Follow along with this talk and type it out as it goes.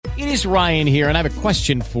It is Ryan here, and I have a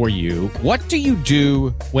question for you. What do you do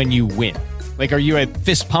when you win? Like, are you a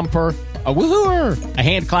fist pumper, a woohooer, a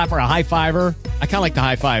hand clapper, a high fiver? I kind of like the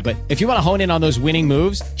high five, but if you want to hone in on those winning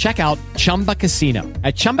moves, check out Chumba Casino.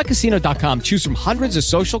 At ChumbaCasino.com, choose from hundreds of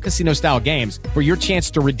social casino-style games for your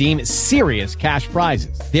chance to redeem serious cash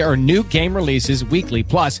prizes. There are new game releases weekly,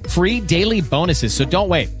 plus free daily bonuses. So don't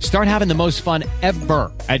wait. Start having the most fun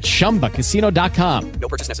ever at ChumbaCasino.com. No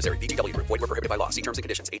purchase necessary. VGW Group. Void where prohibited by law. See terms and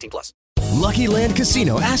conditions. 18+. Lucky Land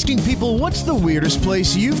Casino, asking people, what's the weirdest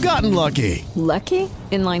place you've gotten lucky? Lucky?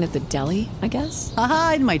 In line at the deli, I guess?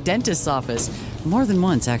 Aha, in my dentist's office. More than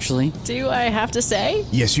once, actually. Do I have to say?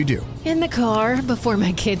 Yes, you do. In the car before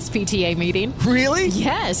my kids' PTA meeting. Really?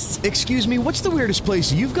 Yes. Excuse me, what's the weirdest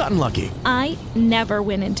place you've gotten lucky? I never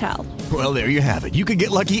win and tell. Well, there you have it. You can get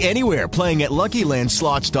lucky anywhere, playing at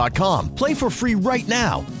LuckyLandSlots.com. Play for free right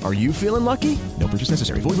now. Are you feeling lucky? No purchase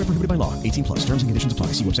necessary. Void where prohibited by law. 18+. Terms and conditions apply.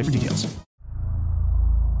 See website for details.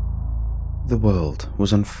 The world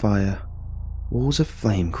was on fire. Walls of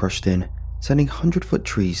flame crushed in, sending 100-foot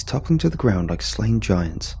trees toppling to the ground like slain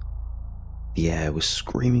giants. The air was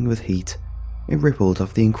screaming with heat. It rippled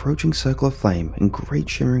off the encroaching circle of flame in great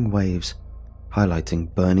shimmering waves,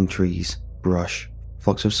 highlighting burning trees, brush,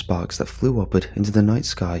 flocks of sparks that flew upward into the night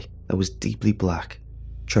sky that was deeply black,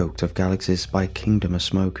 choked of galaxies by a kingdom of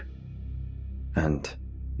smoke. And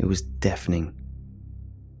it was deafening.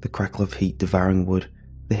 The crackle of heat devouring wood,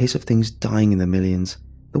 the hiss of things dying in the millions,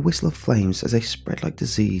 the whistle of flames as they spread like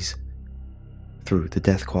disease. Through the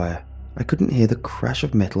death choir, I couldn't hear the crash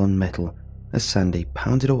of metal on metal as Sandy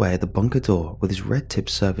pounded away at the bunker door with his red-tipped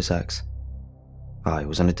service axe. I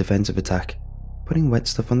was on a defensive attack, putting wet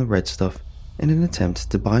stuff on the red stuff in an attempt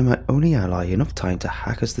to buy my only ally enough time to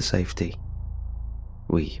hack us to safety.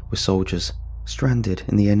 We were soldiers, stranded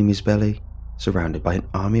in the enemy's belly, surrounded by an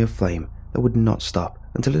army of flame that would not stop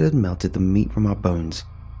until it had melted the meat from our bones,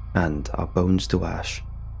 and our bones to ash.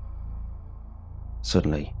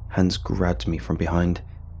 Suddenly, hands grabbed me from behind,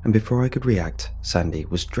 and before I could react, Sandy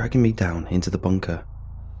was dragging me down into the bunker.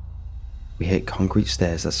 We hit concrete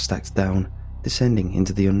stairs that stacked down, descending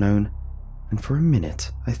into the unknown, and for a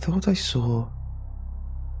minute I thought I saw...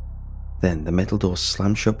 Then the metal door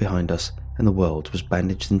slammed shut behind us, and the world was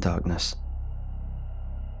bandaged in darkness.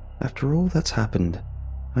 After all that's happened,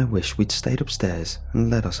 I wish we'd stayed upstairs and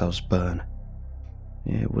let ourselves burn.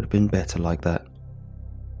 It would have been better like that.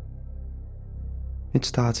 It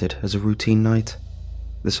started as a routine night.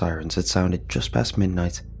 The sirens had sounded just past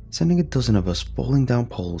midnight, sending a dozen of us falling down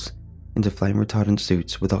poles, into flame-retardant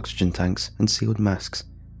suits with oxygen tanks and sealed masks,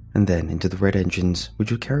 and then into the red engines which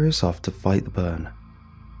would carry us off to fight the burn.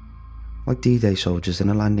 Like D-Day soldiers in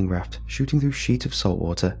a landing raft shooting through sheets of salt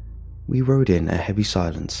water, we rode in a heavy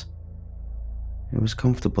silence. It was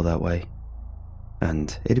comfortable that way,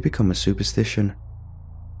 and it had become a superstition.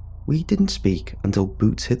 We didn't speak until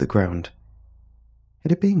boots hit the ground.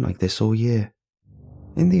 It had been like this all year.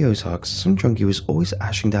 In the Ozarks, some junkie was always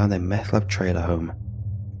ashing down their meth lab trailer home.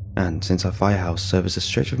 And since our firehouse served as a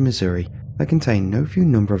stretch of Missouri that contained no few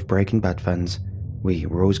number of Breaking Bad fans, we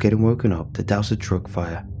were always getting woken up to douse a drug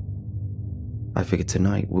fire. I figured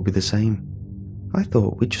tonight would be the same. I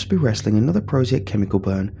thought we'd just be wrestling another Prozac chemical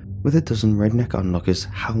burn with a dozen redneck onlookers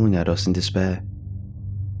howling at us in despair.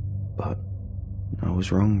 But I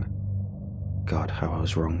was wrong. God, how I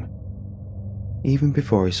was wrong. Even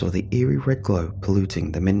before I saw the eerie red glow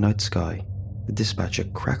polluting the midnight sky, the dispatcher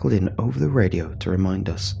crackled in over the radio to remind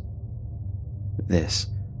us. This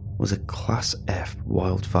was a Class F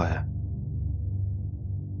wildfire.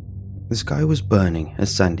 The sky was burning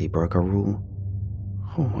as Sandy broke our rule.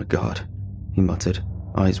 "Oh my God," he muttered,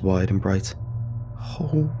 eyes wide and bright.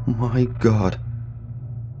 "Oh my God."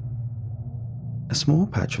 A small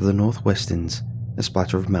patch of the northwestlands, a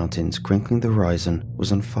splatter of mountains crinkling the horizon,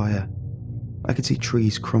 was on fire. I could see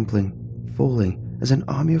trees crumpling, falling as an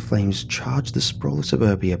army of flames charged the sprawl of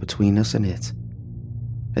suburbia between us and it.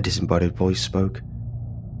 A disembodied voice spoke.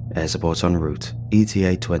 "Air support's en route,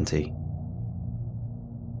 ETA 20.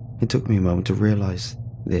 It took me a moment to realize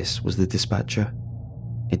this was the dispatcher.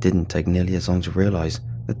 It didn't take nearly as long to realize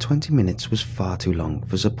that 20 minutes was far too long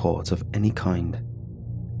for support of any kind.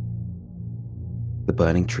 The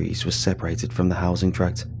burning trees were separated from the housing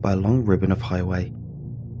tract by a long ribbon of highway,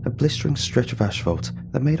 a blistering stretch of asphalt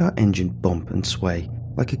that made our engine bump and sway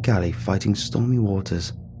like a galley fighting stormy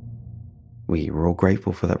waters. We were all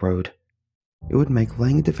grateful for that road. It would make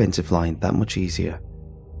laying a defensive line that much easier.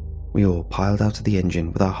 We all piled out of the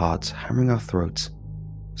engine with our hearts hammering our throats,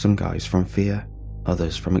 some guys from fear,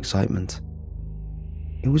 others from excitement.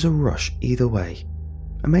 It was a rush either way,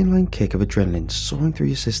 a mainline kick of adrenaline soaring through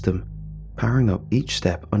your system, powering up each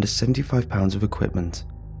step under 75 pounds of equipment.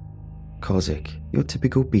 Kozik, your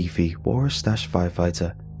typical beefy, wore-a-stash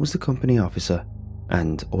firefighter, was the company officer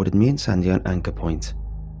and ordered me and Sandy on anchor point.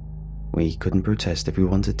 We couldn't protest if we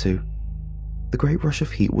wanted to. The great rush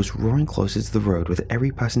of heat was roaring closer to the road with every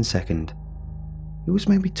passing second. It was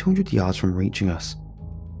maybe 200 yards from reaching us.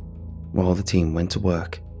 While the team went to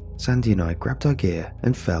work, Sandy and I grabbed our gear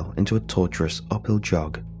and fell into a torturous uphill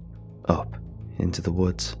jog, up into the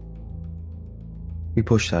woods. We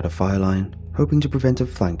pushed out a fire line, hoping to prevent a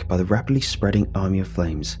flank by the rapidly spreading army of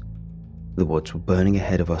flames. The woods were burning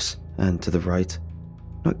ahead of us and to the right,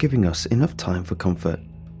 not giving us enough time for comfort,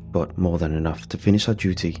 but more than enough to finish our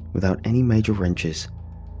duty without any major wrenches.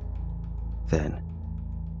 Then,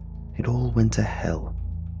 it all went to hell.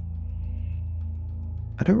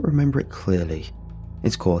 I don't remember it clearly.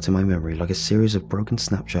 It's caught in my memory like a series of broken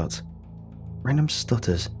snapshots, random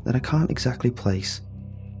stutters that I can't exactly place.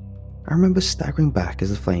 I remember staggering back as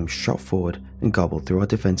the flames shot forward and gobbled through our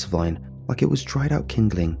defensive line like it was dried out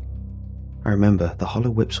kindling. I remember the hollow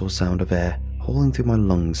whipsaw sound of air hauling through my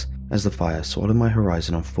lungs as the fire swallowed my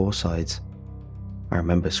horizon on 4 sides. I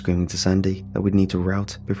remember screaming to Sandy that we'd need to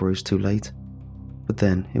rout before it was too late, but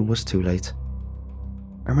then it was too late.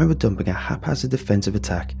 I remember dumping a haphazard defensive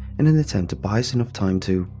attack in an attempt to buy us enough time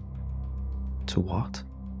to what?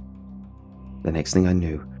 The next thing I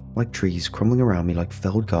knew, like trees crumbling around me like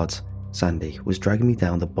felled gods, Sandy was dragging me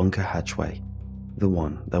down the bunker hatchway, the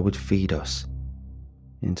one that would feed us,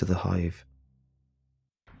 into the hive.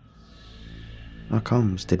 Our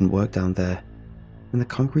comms didn't work down there, in the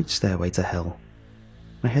concrete stairway to hell.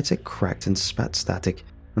 My headset cracked and spat static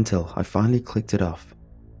until I finally clicked it off.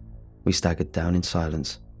 We staggered down in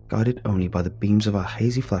silence, guided only by the beams of our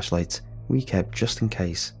hazy flashlights we kept just in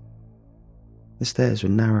case. The stairs were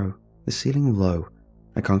narrow, the ceiling low,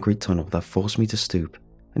 a concrete tunnel that forced me to stoop,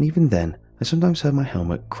 and even then I sometimes heard my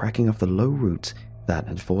helmet cracking off the low roots that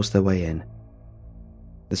had forced their way in.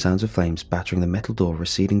 The sounds of flames battering the metal door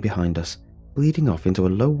receding behind us, bleeding off into a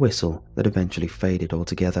low whistle that eventually faded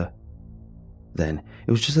altogether. Then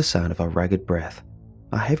it was just the sound of our ragged breath,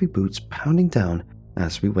 our heavy boots pounding down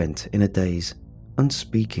as we went in a daze,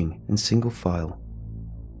 unspeaking in single file.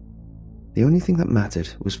 The only thing that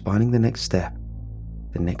mattered was finding the next step,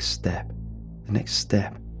 the next step, the next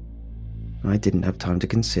step. I didn't have time to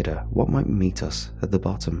consider what might meet us at the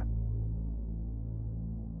bottom.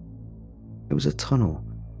 It was a tunnel,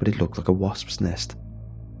 but it looked like a wasp's nest.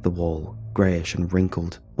 The wall, greyish and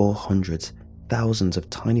wrinkled, bore hundreds, thousands of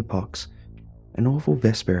tiny pocks, an awful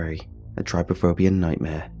vesperi, a trypophobian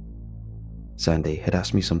nightmare. Sandy had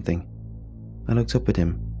asked me something. I looked up at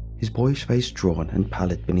him, his boyish face drawn and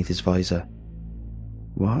pallid beneath his visor.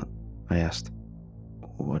 "What?" I asked.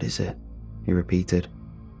 "What is it?" he repeated.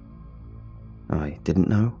 I didn't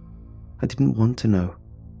know. I didn't want to know.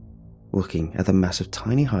 Looking at the mass of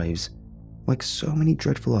tiny hives, like so many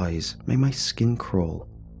dreadful eyes, made my skin crawl.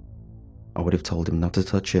 I would have told him not to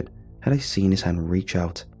touch it had I seen his hand reach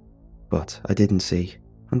out, but I didn't see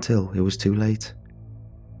until it was too late.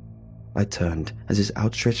 I turned as his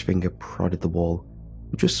outstretched finger prodded the wall,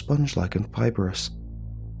 which was sponge-like and fibrous,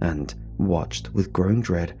 and watched with growing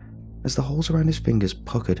dread as the holes around his fingers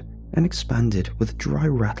puckered and expanded with a dry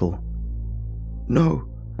rattle. "No,"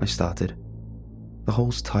 I started. The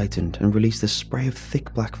holes tightened and released a spray of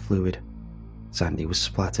thick black fluid. Sandy was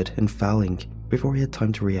splattered and fouling before he had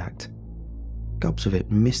time to react. Gobs of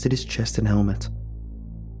it misted his chest and helmet.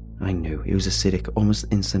 I knew it was acidic almost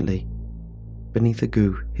instantly. Beneath the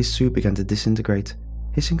goo, his suit began to disintegrate,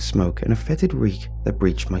 hissing smoke and a fetid reek that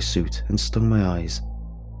breached my suit and stung my eyes.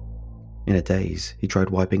 In a daze, he tried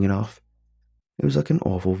wiping it off. It was like an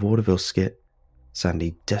awful vaudeville skit,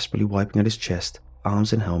 Sandy desperately wiping at his chest,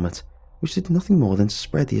 arms and helmet, which did nothing more than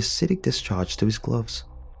spread the acidic discharge to his gloves.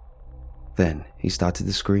 Then he started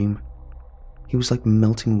to scream. He was like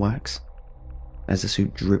melting wax. As the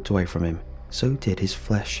suit dripped away from him, so did his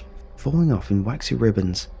flesh, falling off in waxy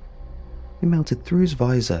ribbons. It melted through his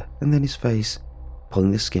visor and then his face,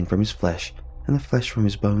 pulling the skin from his flesh and the flesh from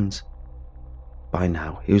his bones. By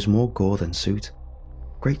now, it was more gore than suit.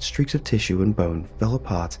 Great streaks of tissue and bone fell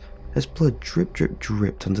apart as blood dripped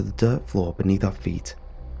onto the dirt floor beneath our feet.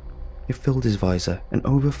 It filled his visor and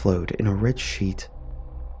overflowed in a red sheet.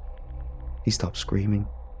 He stopped screaming.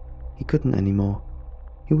 He couldn't anymore.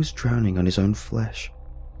 He was drowning on his own flesh.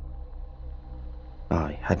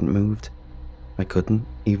 I hadn't moved. I couldn't,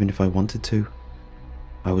 even if I wanted to.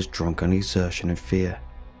 I was drunk on exertion and fear.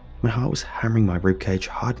 My heart was hammering my ribcage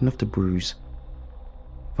hard enough to bruise.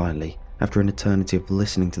 Finally, after an eternity of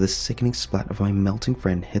listening to the sickening splat of my melting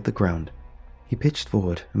friend hit the ground, he pitched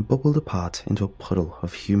forward and bubbled apart into a puddle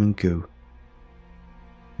of human goo,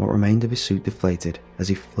 What remained of his suit deflated as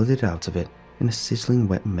he flooded out of it in a sizzling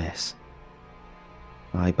wet mess.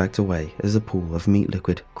 I backed away as the pool of meat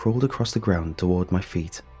liquid crawled across the ground toward my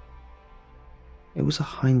feet. It was a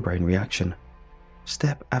hindbrain reaction,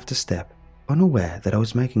 step after step, unaware that I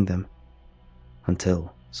was making them,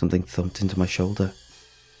 until something thumped into my shoulder.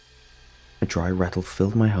 A dry rattle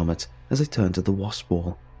filled my helmet as I turned to the wasp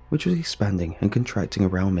wall, which was expanding and contracting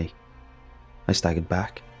around me. I staggered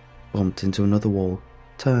back, bumped into another wall,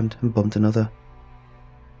 turned and bumped another.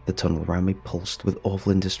 The tunnel around me pulsed with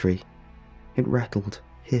awful industry. It rattled,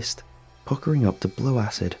 hissed, puckering up to blow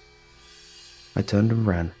acid. I turned and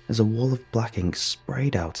ran as a wall of black ink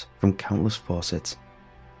sprayed out from countless faucets.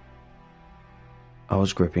 I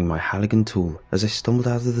was gripping my Halligan tool as I stumbled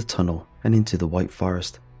out of the tunnel and into the White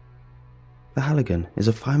Forest. The Halligan is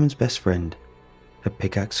a fireman's best friend, a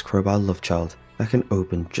pickaxe crowbar lovechild that can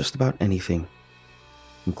open just about anything,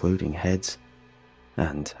 including heads,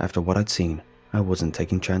 and after what I'd seen, I wasn't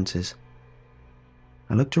taking chances.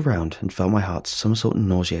 I looked around and felt my heart somersault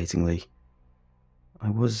nauseatingly. I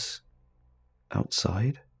was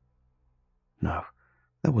outside? No,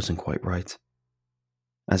 that wasn't quite right.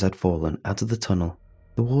 As I'd fallen out of the tunnel,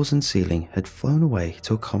 the walls and ceiling had flown away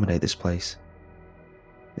to accommodate this place.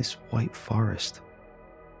 This white forest.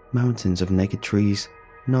 Mountains of naked trees,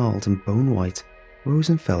 gnarled and bone white, rose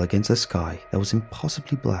and fell against a sky that was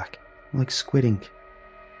impossibly black, like squid ink.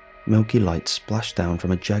 Milky light splashed down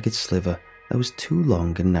from a jagged sliver that was too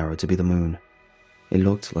long and narrow to be the moon. It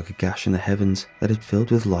looked like a gash in the heavens that had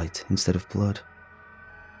filled with light instead of blood.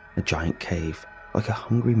 A giant cave, like a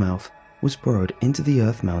hungry mouth, was burrowed into the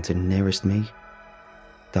earth mountain nearest me.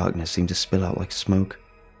 Darkness seemed to spill out like smoke.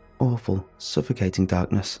 Awful, suffocating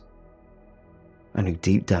darkness. I knew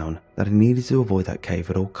deep down that I needed to avoid that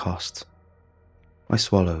cave at all costs. I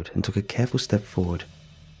swallowed and took a careful step forward.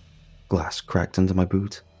 Glass cracked under my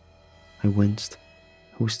boot. I winced.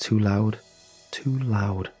 It was too loud. Too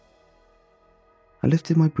loud. I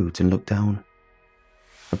lifted my boot and looked down.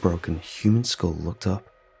 A broken human skull looked up.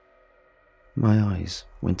 My eyes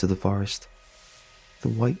went to the forest. The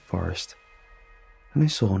White Forest. And I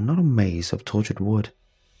saw not a maze of tortured wood,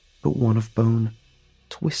 but one of bone,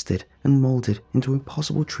 twisted and moulded into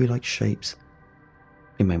impossible tree-like shapes.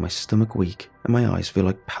 It made my stomach weak and my eyes feel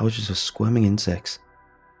like pouches of squirming insects.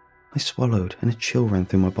 I swallowed and a chill ran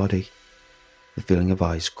through my body, the feeling of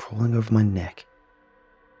eyes crawling over my neck.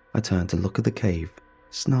 I turned to look at the cave,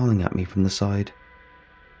 snarling at me from the side.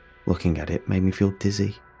 Looking at it made me feel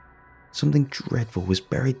dizzy. Something dreadful was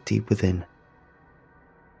buried deep within.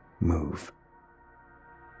 Move.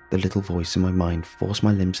 The little voice in my mind forced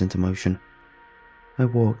my limbs into motion. I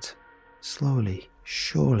walked, slowly,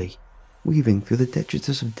 surely, weaving through the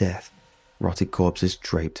detritus of death, rotted corpses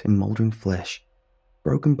draped in mouldering flesh,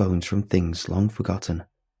 broken bones from things long forgotten.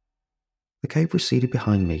 The cave receded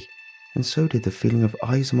behind me, and so did the feeling of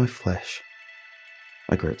eyes on my flesh.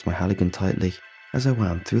 I gripped my Halligan tightly as I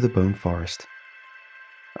wound through the bone forest.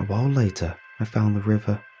 A while later, I found the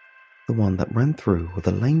river, the one that ran through with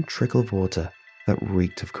a lame trickle of water that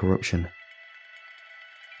reeked of corruption.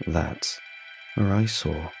 That's where I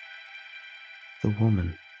saw the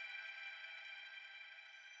woman.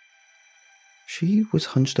 She was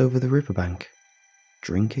hunched over the riverbank,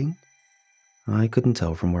 drinking? I couldn't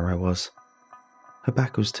tell from where I was. Her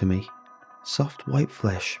back was to me, soft white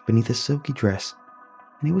flesh beneath a silky dress,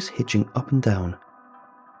 and it was hitching up and down.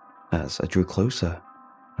 As I drew closer,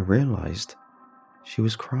 I realized she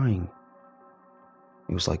was crying.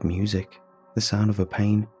 It was like music, the sound of her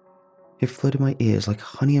pain. It flooded my ears like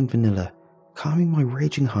honey and vanilla, calming my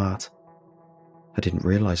raging heart. I didn't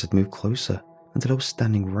realize I'd moved closer until I was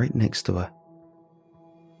standing right next to her.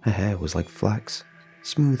 Her hair was like flax,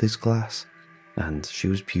 smooth as glass, and she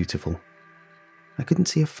was beautiful. I couldn't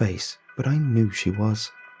see her face, but I knew she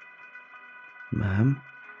was. "Ma'am,"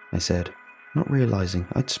 I said, not realizing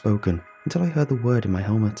I'd spoken until I heard the word in my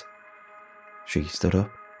helmet. She stood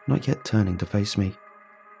up, not yet turning to face me.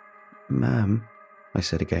 "Ma'am," I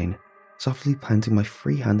said again, softly planting my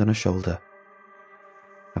free hand on her shoulder.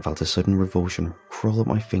 I felt a sudden revulsion crawl up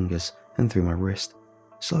my fingers and through my wrist,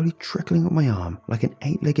 slowly trickling up my arm like an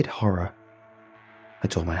eight-legged horror. I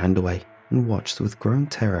tore my hand away and watched with growing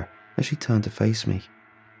terror as she turned to face me.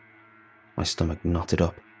 My stomach knotted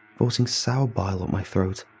up, forcing sour bile up my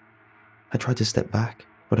throat. I tried to step back,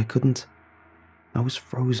 but I couldn't. I was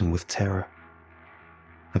frozen with terror.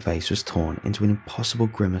 Her face was torn into an impossible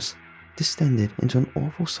grimace, distended into an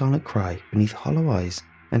awful silent cry beneath hollow eyes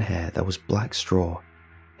and hair that was black straw,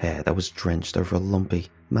 hair that was drenched over a lumpy,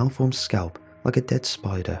 malformed scalp like a dead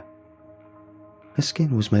spider. Her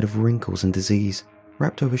skin was made of wrinkles and disease,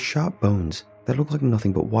 wrapped over sharp bones that looked like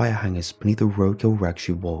nothing but wire hangers beneath the roadkill rag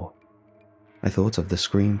she wore. I thought of the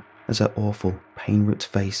scream as her awful, pain-ripped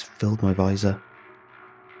face filled my visor.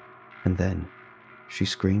 And then, she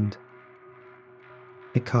screamed.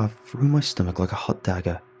 It carved through my stomach like a hot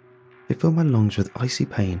dagger. It filled my lungs with icy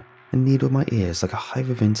pain and needled my ears like a hive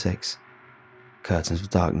of insects. Curtains of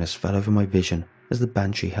darkness fell over my vision as the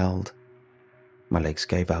banshee howled. My legs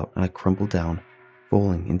gave out and I crumpled down,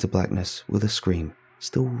 falling into blackness with a scream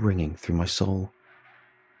still ringing through my soul.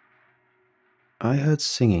 I heard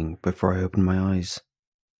singing before I opened my eyes.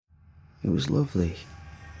 It was lovely.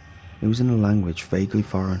 It was in a language vaguely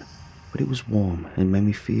foreign, but it was warm and made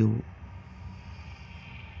me feel...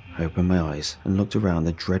 I opened my eyes and looked around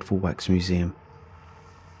the dreadful wax museum.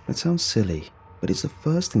 It sounds silly, but it's the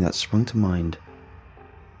first thing that sprung to mind.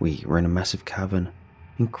 We were in a massive cavern.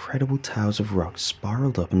 Incredible towers of rock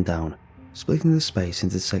spiraled up and down, splitting the space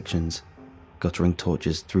into sections. Guttering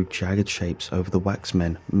torches threw jagged shapes over the wax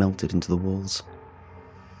men melted into the walls.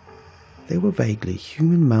 They were vaguely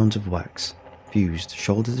human mounds of wax, fused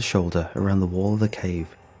shoulder to shoulder around the wall of the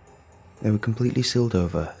cave. They were completely sealed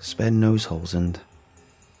over, spare nose holes and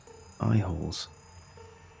eye holes.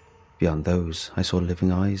 Beyond those, I saw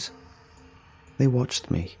living eyes. They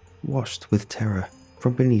watched me, washed with terror,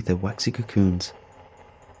 from beneath their waxy cocoons.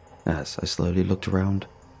 As I slowly looked around,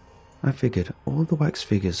 I figured all the wax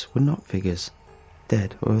figures were not figures,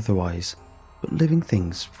 dead or otherwise, but living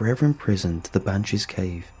things forever imprisoned to the Banshee's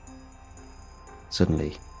cave.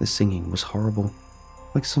 Suddenly, the singing was horrible,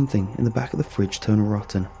 like something in the back of the fridge turned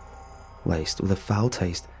rotten, laced with a foul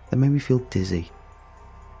taste that made me feel dizzy.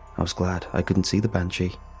 I was glad I couldn't see the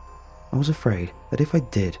Banshee. I was afraid that if I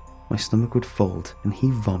did, my stomach would fold and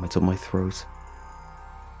heave vomit up my throat.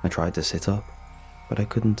 I tried to sit up, but I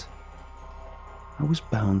couldn't. I was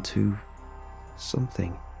bound to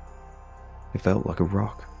something. It felt like a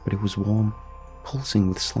rock, but it was warm, pulsing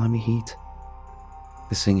with slimy heat.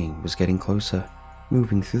 The singing was getting closer,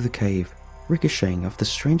 moving through the cave, ricocheting off the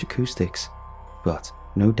strange acoustics, but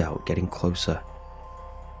no doubt getting closer.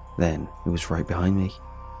 Then it was right behind me,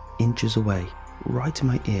 inches away, right in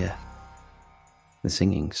my ear. The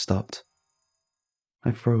singing stopped.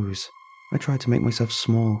 I froze. I tried to make myself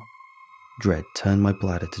small. Dread turned my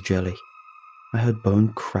bladder to jelly. I heard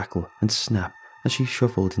bone crackle and snap as she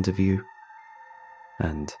shuffled into view.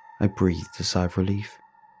 And I breathed a sigh of relief.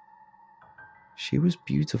 She was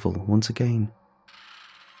beautiful once again.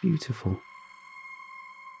 Beautiful.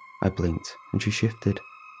 I blinked and she shifted,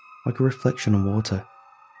 like a reflection on water,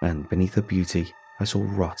 and beneath her beauty I saw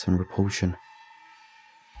rot and repulsion.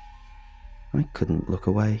 I couldn't look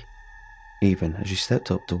away, even as she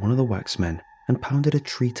stepped up to one of the waxmen and pounded a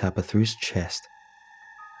tree tapper through his chest.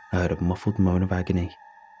 I heard a muffled moan of agony.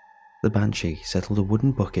 The Banshee settled a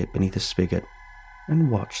wooden bucket beneath a spigot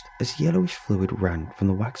and watched as yellowish fluid ran from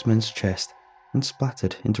the waxman's chest and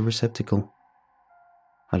splattered into a receptacle.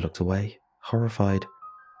 I looked away, horrified.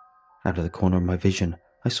 Out of the corner of my vision,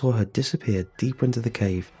 I saw her disappear deeper into the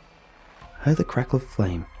cave. I heard the crackle of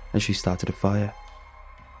flame as she started a fire.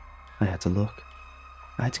 I had to look.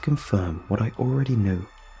 I had to confirm what I already knew.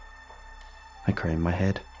 I craned my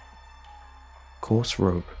head. Coarse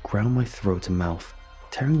rope ground my throat and mouth,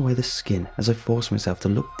 tearing away the skin as I forced myself to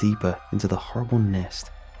look deeper into the horrible nest.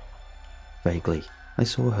 Vaguely, I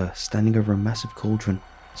saw her standing over a massive cauldron,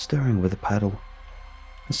 stirring with a paddle.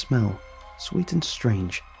 A smell, sweet and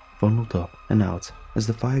strange, funneled up and out as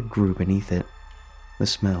the fire grew beneath it. The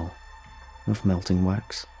smell of melting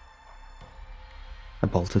wax. A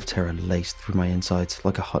bolt of terror laced through my insides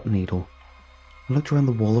like a hot needle. I looked around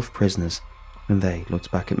the wall of prisoners, and they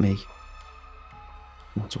looked back at me.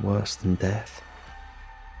 What's worse than death?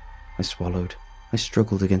 I swallowed. I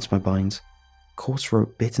struggled against my binds. Coarse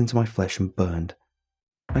rope bit into my flesh and burned.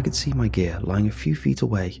 I could see my gear lying a few feet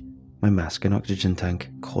away, my mask and oxygen tank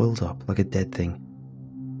coiled up like a dead thing.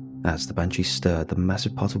 As the Banshee stirred the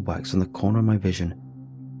massive pot of wax in the corner of my vision,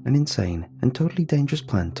 an insane and totally dangerous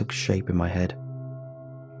plan took shape in my head.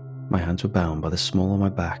 My hands were bound by the small on my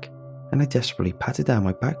back, and I desperately patted down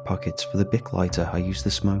my back pockets for the Bic lighter I used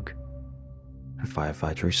to smoke. A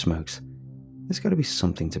firefighter who smokes. There's got to be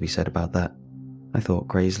something to be said about that, I thought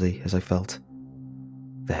crazily as I felt.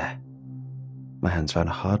 There. My hands found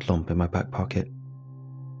a hard lump in my back pocket.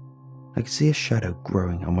 I could see a shadow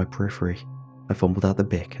growing on my periphery. I fumbled out the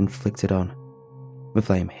Bic and flicked it on. The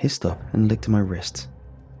flame hissed up and licked at my wrists.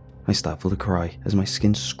 I stifled a cry as my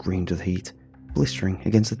skin screamed with heat, blistering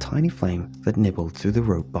against the tiny flame that nibbled through the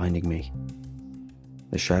rope binding me.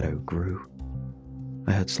 The shadow grew.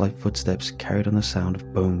 I heard slight footsteps carried on the sound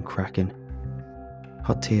of bone cracking.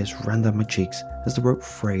 Hot tears ran down my cheeks as the rope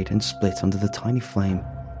frayed and split under the tiny flame.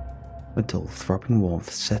 A dull, throbbing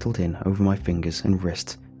warmth settled in over my fingers and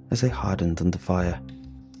wrists as they hardened under fire.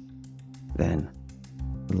 Then,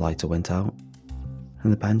 the lighter went out,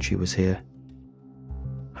 and the Banshee was here.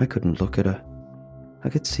 I couldn't look at her. I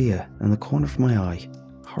could see her in the corner of my eye,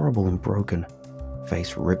 horrible and broken,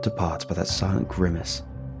 face ripped apart by that silent grimace.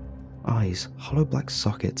 Eyes, hollow black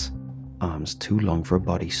sockets, arms too long for a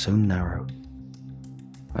body so narrow.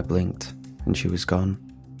 I blinked, and she was gone.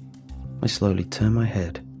 I slowly turned my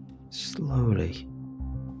head. Slowly.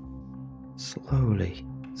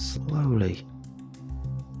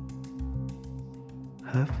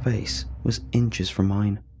 Her face was inches from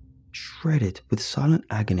mine, shredded with silent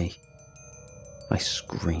agony. I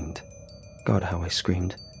screamed. God, how I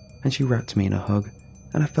screamed. And she wrapped me in a hug,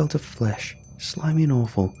 and I felt her flesh, slimy and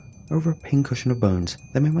awful, over a pincushion of bones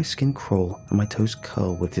that made my skin crawl and my toes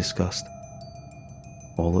curl with disgust.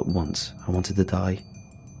 All at once, I wanted to die.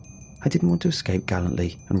 I didn't want to escape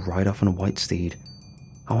gallantly and ride off on a white steed.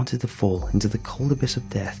 I wanted to fall into the cold abyss of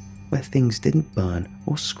death, where things didn't burn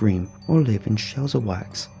or scream or live in shells of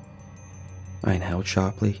wax. I inhaled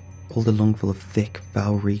sharply, pulled a lungful of thick,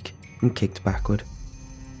 foul reek, and kicked backward.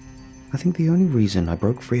 I think the only reason I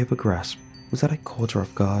broke free of her grasp was that I caught her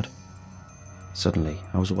off guard. Suddenly,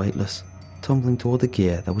 I was weightless, tumbling toward the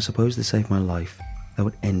gear that was supposed to save my life, that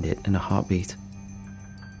would end it in a heartbeat.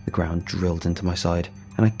 The ground drilled into my side,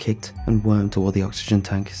 and I kicked and wormed toward the oxygen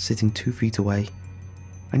tank sitting 2 feet away.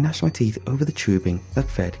 I gnashed my teeth over the tubing that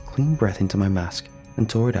fed clean breath into my mask and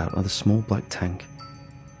tore it out of the small black tank.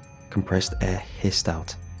 Compressed air hissed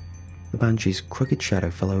out. The Banshee's crooked shadow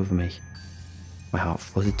fell over me. My heart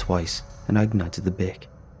fluttered twice, and I ignited the Bic,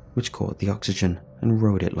 which caught the oxygen and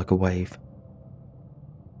rode it like a wave.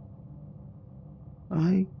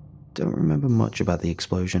 I don't remember much about the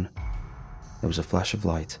explosion. There was a flash of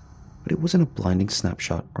light, but it wasn't a blinding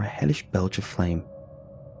snapshot or a hellish belch of flame.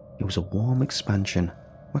 It was a warm expansion,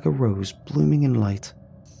 like a rose blooming in light.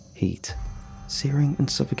 Heat, searing and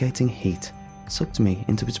suffocating heat, sucked me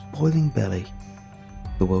into its boiling belly.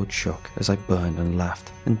 The world shook as I burned and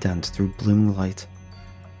laughed and danced through blooming light.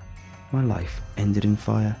 My life ended in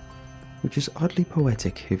fire, which is oddly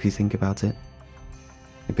poetic if you think about it.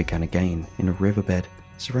 It began again in a riverbed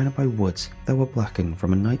surrounded by woods that were blackened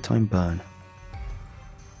from a nighttime burn.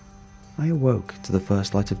 I awoke to the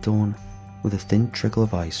first light of dawn, with a thin trickle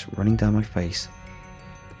of ice running down my face.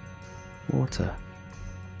 Water.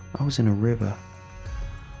 I was in a river.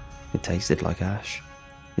 It tasted like ash.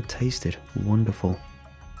 It tasted wonderful.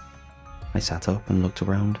 I sat up and looked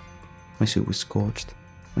around. My suit was scorched.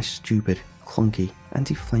 My stupid, clunky,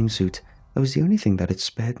 anti-flame suit that was the only thing that had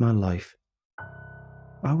spared my life.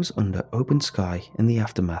 I was under open sky in the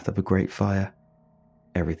aftermath of a great fire.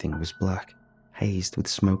 Everything was black, hazed with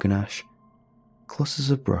smoke and ash.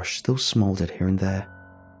 Clusters of brush still smouldered here and there,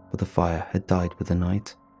 but the fire had died with the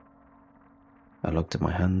night. I looked at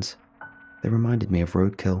my hands. They reminded me of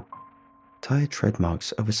roadkill, tired tread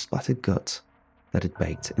marks over splattered guts that had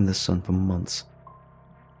baked in the sun for months.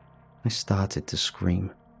 I started to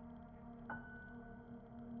scream.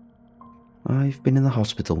 I've been in the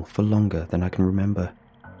hospital for longer than I can remember.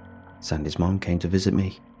 Sandy's mom came to visit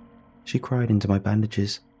me. She cried into my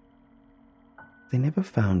bandages. They never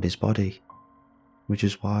found his body, which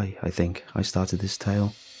is why I think I started this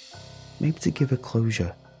tale. Maybe to give it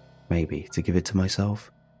closure, maybe to give it to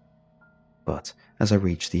myself. But as I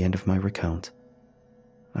reach the end of my recount,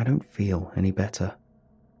 I don't feel any better.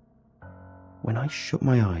 When I shut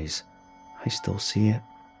my eyes, I still see it.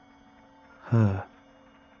 Her.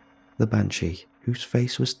 The Banshee whose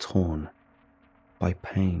face was torn by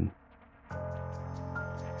pain.